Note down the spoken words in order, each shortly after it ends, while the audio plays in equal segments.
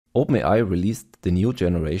OpenAI released the new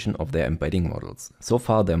generation of their embedding models. So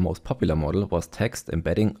far, their most popular model was text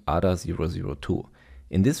embedding ADA002.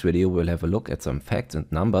 In this video, we'll have a look at some facts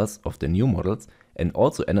and numbers of the new models and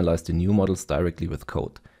also analyze the new models directly with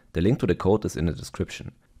code. The link to the code is in the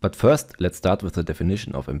description. But first, let's start with the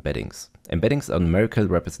definition of embeddings. Embeddings are numerical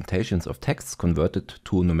representations of texts converted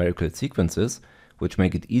to numerical sequences, which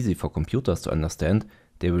make it easy for computers to understand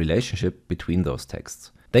the relationship between those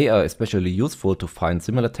texts. They are especially useful to find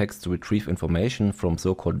similar texts to retrieve information from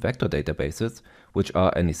so-called vector databases, which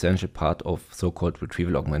are an essential part of so-called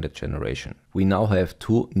retrieval augmented generation. We now have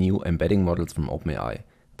two new embedding models from OpenAI,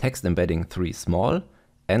 Text Embedding 3 Small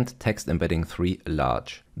and Text Embedding 3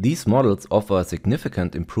 Large. These models offer a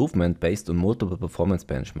significant improvement based on multiple performance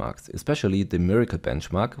benchmarks, especially the Miracle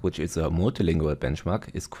benchmark, which is a multilingual benchmark,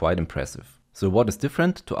 is quite impressive. So what is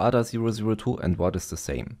different to ADA002 and what is the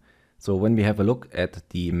same? So when we have a look at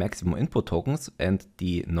the maximum input tokens and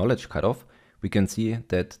the knowledge cutoff, we can see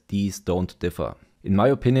that these don't differ. In my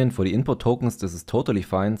opinion, for the input tokens, this is totally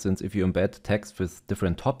fine, since if you embed text with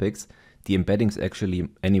different topics, the embeddings actually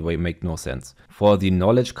anyway make no sense. For the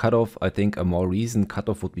knowledge cutoff, I think a more recent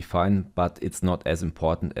cutoff would be fine, but it's not as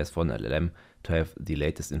important as for an LLM to have the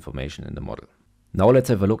latest information in the model. Now let's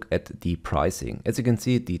have a look at the pricing. As you can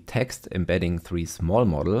see, the Text Embedding 3 Small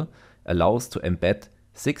model allows to embed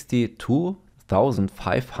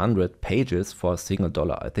 62,500 pages for a single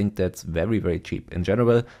dollar. I think that's very, very cheap. In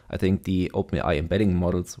general, I think the OpenAI embedding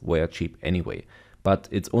models were cheap anyway, but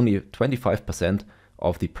it's only 25%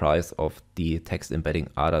 of the price of the text embedding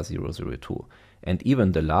ADA002. And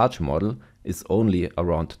even the large model is only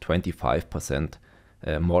around 25%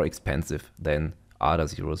 more expensive than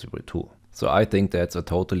ADA002. So I think that's a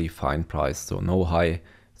totally fine price. So no high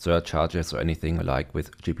surcharges or anything like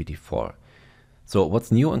with GPT-4. So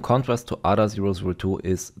what's new in contrast to ADA002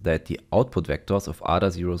 is that the output vectors of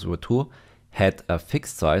ADA002 had a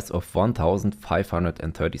fixed size of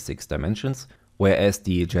 1536 dimensions, whereas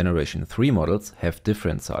the Generation 3 models have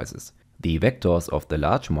different sizes. The vectors of the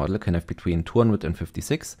large model can have between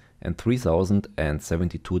 256 and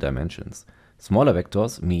 3072 dimensions. Smaller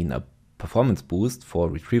vectors mean a performance boost for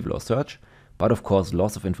retrieval or search, but of course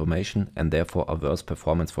loss of information and therefore a worse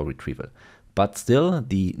performance for retrieval. But still,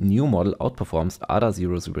 the new model outperforms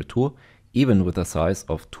ADA002 even with a size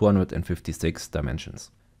of 256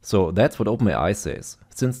 dimensions. So that's what OpenAI says.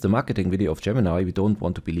 Since the marketing video of Gemini, we don't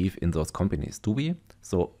want to believe in those companies, do we?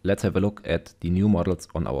 So let's have a look at the new models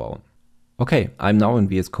on our own. Okay, I'm now in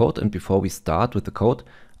VS Code, and before we start with the code,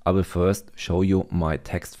 I will first show you my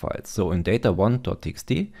text files. So in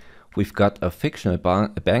data1.txt, we've got a fictional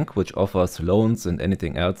bank which offers loans and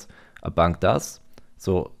anything else a bank does.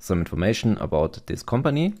 So some information about this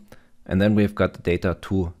company. And then we've got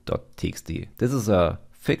data2.txt. This is a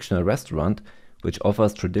fictional restaurant which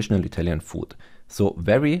offers traditional Italian food. So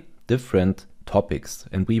very different topics,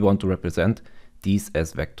 and we want to represent these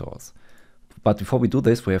as vectors. But before we do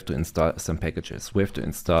this, we have to install some packages. We have to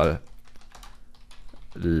install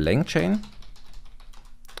LangChain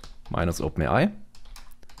minus OpenAI.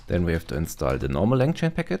 Then we have to install the normal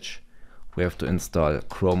LangChain package. We have to install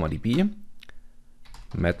ChromaDB,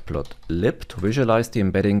 matplotlib to visualize the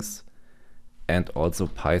embeddings, and also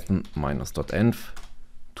python -.env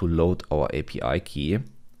to load our API key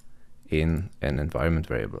in an environment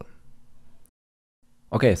variable.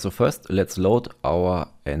 Okay, so first let's load our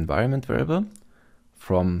environment variable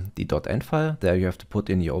from the .env file. There you have to put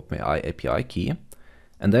in your OpenAI API key,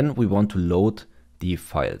 and then we want to load the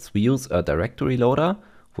files. We use a directory loader,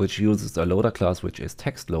 which uses a loader class which is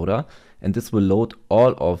text loader, and this will load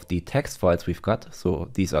all of the text files we've got. So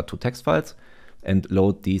these are two text files, and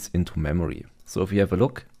load these into memory. So if you have a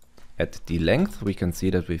look at the length, we can see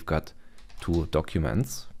that we've got two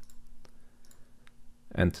documents.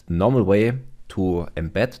 And the normal way to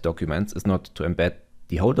embed documents is not to embed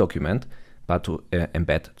the whole document, but to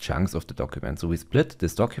embed chunks of the document. So we split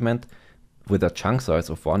this document with a chunk size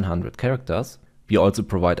of 100 characters. We also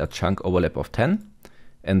provide a chunk overlap of 10.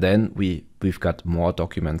 And then we've got more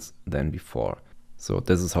documents than before. So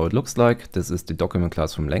this is how it looks like. This is the document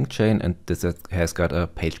class from LangChain, and this has got a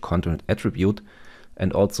page content attribute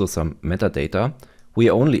and also some metadata. We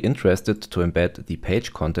are only interested to embed the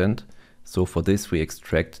page content. So for this, we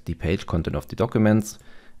extract the page content of the documents,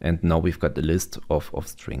 and now we've got the list of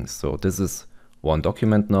strings. So this is one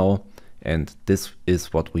document now, and this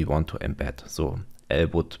is what we want to embed. So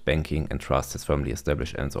Elwood Banking and Trust is firmly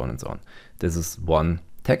established, and so on and so on. This is one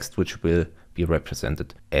text which will be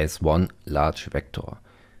represented as one large vector.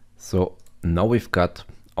 So now we've got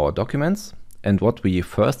our documents, and what we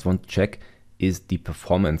first want to check is the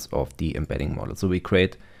performance of the embedding model. So we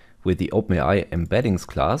create with the OpenAI Embeddings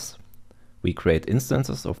class, we create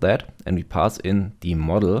instances of that and we pass in the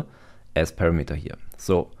model as parameter here.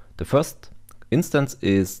 So the first instance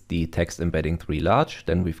is the text embedding 3 large,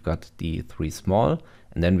 then we've got the 3 small,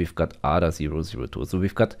 and then we've got ADA002. So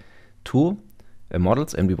we've got two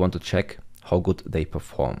models and we want to check how good they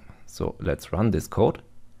perform. So let's run this code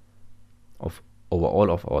over all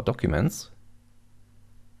of our documents.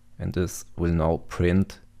 And this will now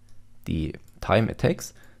print the time it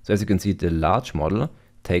takes. So as you can see, the large model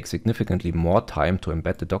takes significantly more time to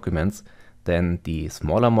embed the documents than the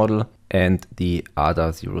smaller model and the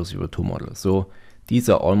ADA002 model. So these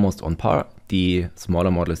are almost on par. The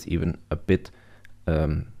smaller model is even a bit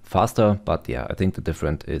faster, but yeah, I think the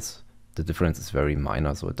difference is very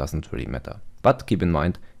minor, so it doesn't really matter. But keep in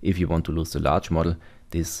mind, if you want to use the large model,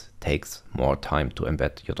 this takes more time to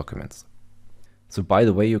embed your documents. So by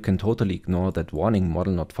the way, you can totally ignore that warning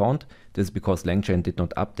model not found. This is because LangChain did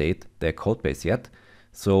not update their codebase yet.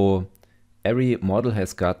 So every model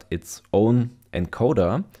has got its own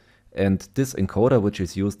encoder, and this encoder, which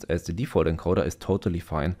is used as the default encoder, is totally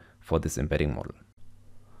fine for this embedding model.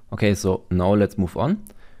 Okay, so now let's move on.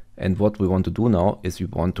 And what we want to do now is we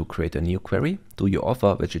want to create a new query. Do you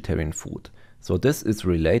offer vegetarian food? So this is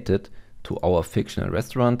related to our fictional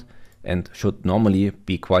restaurant and should normally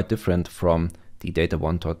be quite different from the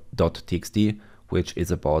data1.txt, which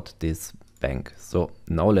is about this bank. So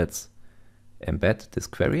now let's embed this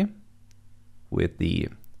query with the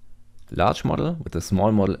large model, with the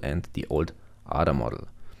small model, and the old ADA model.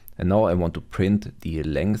 And now I want to print the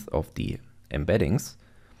length of the embeddings.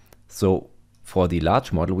 So for the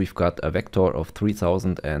large model, we've got a vector of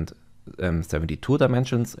 3072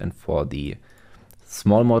 dimensions, and for the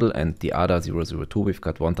small model and the ADA002, we've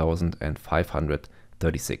got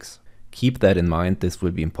 1536. Keep that in mind. This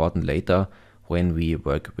will be important later when we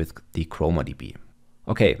work with the ChromaDB.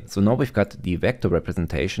 Okay, so now we've got the vector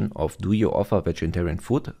representation of do you offer vegetarian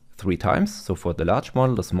food 3 times. So for the large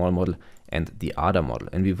model, the small model, and the ADA model.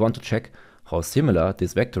 And we want to check how similar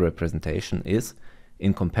this vector representation is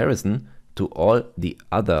in comparison to all the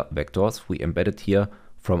other vectors we embedded here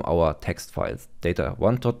from our text files,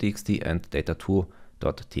 data1.txt and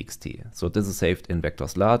data2.txt. So this is saved in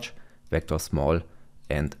vectors large, vector small,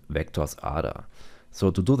 and vectors ADA.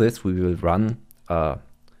 So to do this, we will run a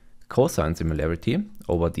cosine similarity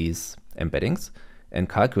over these embeddings and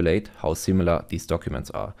calculate how similar these documents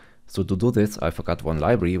are. So to do this, I forgot one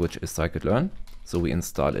library, which is scikit-learn. So we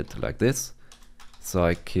install it like this,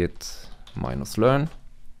 scikit-learn.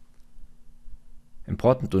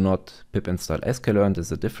 Important, do not pip install sklearn, this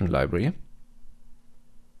is a different library.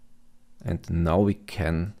 And now we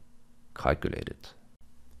can calculate it.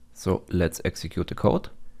 So let's execute the code.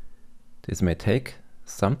 This may take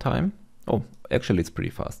some time. Oh, actually it's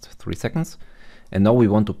pretty fast, 3 seconds. And now we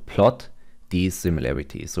want to plot these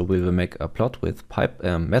similarities. So we will make a plot with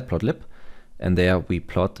matplotlib, and there we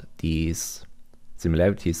plot these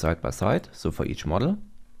similarities side by side, so for each model.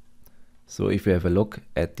 So if we have a look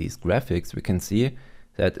at these graphics, we can see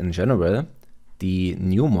that in general, the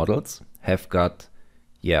new models have got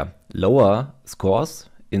lower scores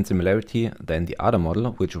in similarity than the other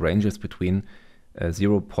model, which ranges between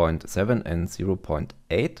 0.7 and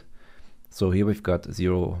 0.8. So here we've got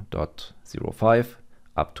 0.05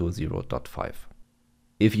 up to 0.5.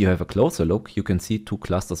 If you have a closer look, you can see 2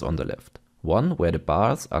 clusters on the left. One where the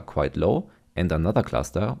bars are quite low and another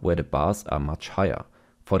cluster where the bars are much higher.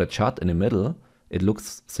 For the chart in the middle, it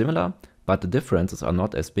looks similar, but the differences are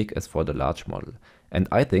not as big as for the large model. And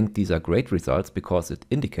I think these are great results because it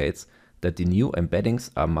indicates that the new embeddings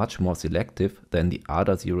are much more selective than the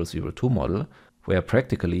ADA002 model, where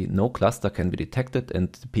practically no cluster can be detected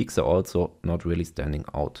and the peaks are also not really standing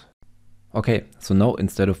out. Okay, so now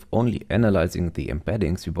instead of only analyzing the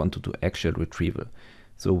embeddings, we want to do actual retrieval.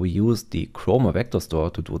 So we use the Chroma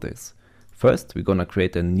Vectorstore to do this. First, we're gonna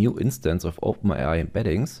create a new instance of OpenAI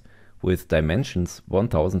Embeddings with dimensions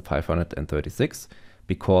 1536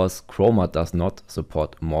 because Chroma does not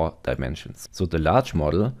support more dimensions. So the large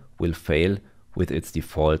model will fail with its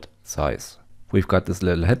default size. We've got this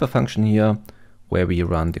little helper function here where we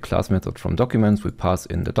run the class method from documents, we pass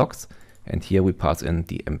in the docs, and here we pass in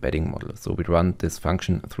the embedding model. So we run this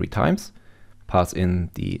function 3 times, pass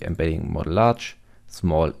in the embedding model large,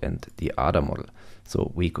 small, and the ADA model.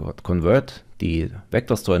 So we convert the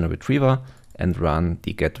vector store in a retriever and run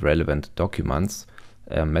the get relevant documents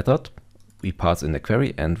method. We pass in the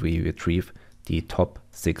query and we retrieve the top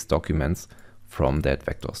 6 documents from that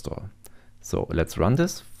vector store. So let's run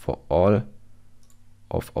this for all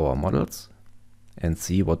of our models and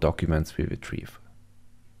see what documents we retrieve.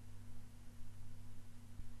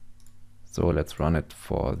 So let's run it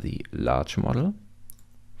for the large model,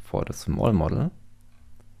 for the small model,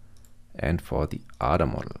 and for the other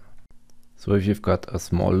model. So if you've got a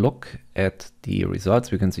small look at the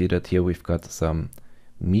results, we can see that here we've got some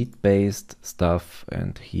meat-based stuff,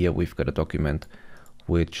 and here we've got a document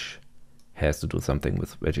which has to do something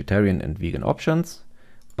with vegetarian and vegan options.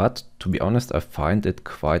 But to be honest, I find it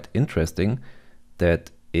quite interesting that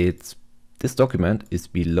this document is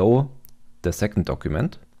below the second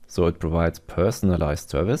document. So it provides personalized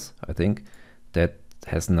service. I think that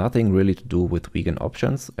has nothing really to do with vegan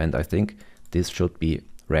options, and I think this should be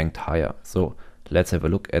ranked higher. So let's have a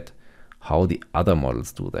look at how the other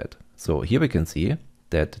models do that. So here we can see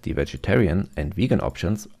that the vegetarian and vegan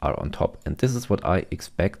options are on top, and this is what I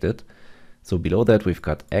expected. So below that we've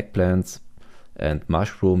got eggplants and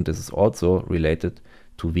mushroom. This is also related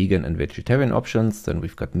to vegan and vegetarian options. Then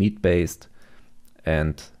we've got meat-based,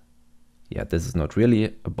 and yeah, this is not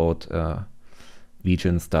really about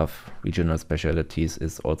vegan stuff. Regional specialties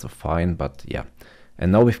is also fine, but yeah.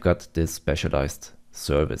 And now we've got this specialized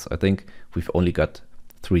service. I think we've only got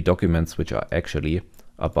 3 documents which are actually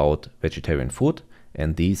about vegetarian food,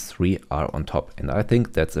 and these 3 are on top. And I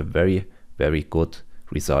think that's a very, very good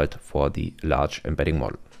result for the large embedding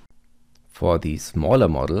model. For the smaller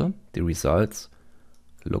model, the results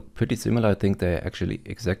look pretty similar. I think they're actually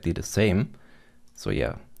exactly the same. So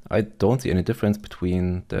yeah, I don't see any difference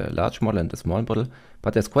between the large model and the small model,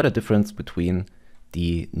 but there's quite a difference between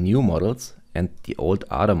the new models and the old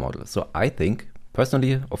other model. So I think,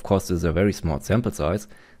 personally, of course, this is a very small sample size,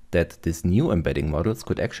 that these new embedding models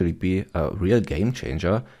could actually be a real game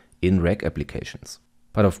changer in RAG applications.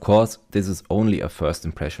 But of course, this is only a first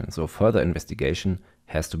impression, so further investigation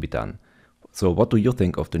has to be done. So what do you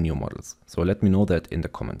think of the new models? So let me know that in the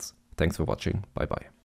comments. Thanks for watching. Bye bye.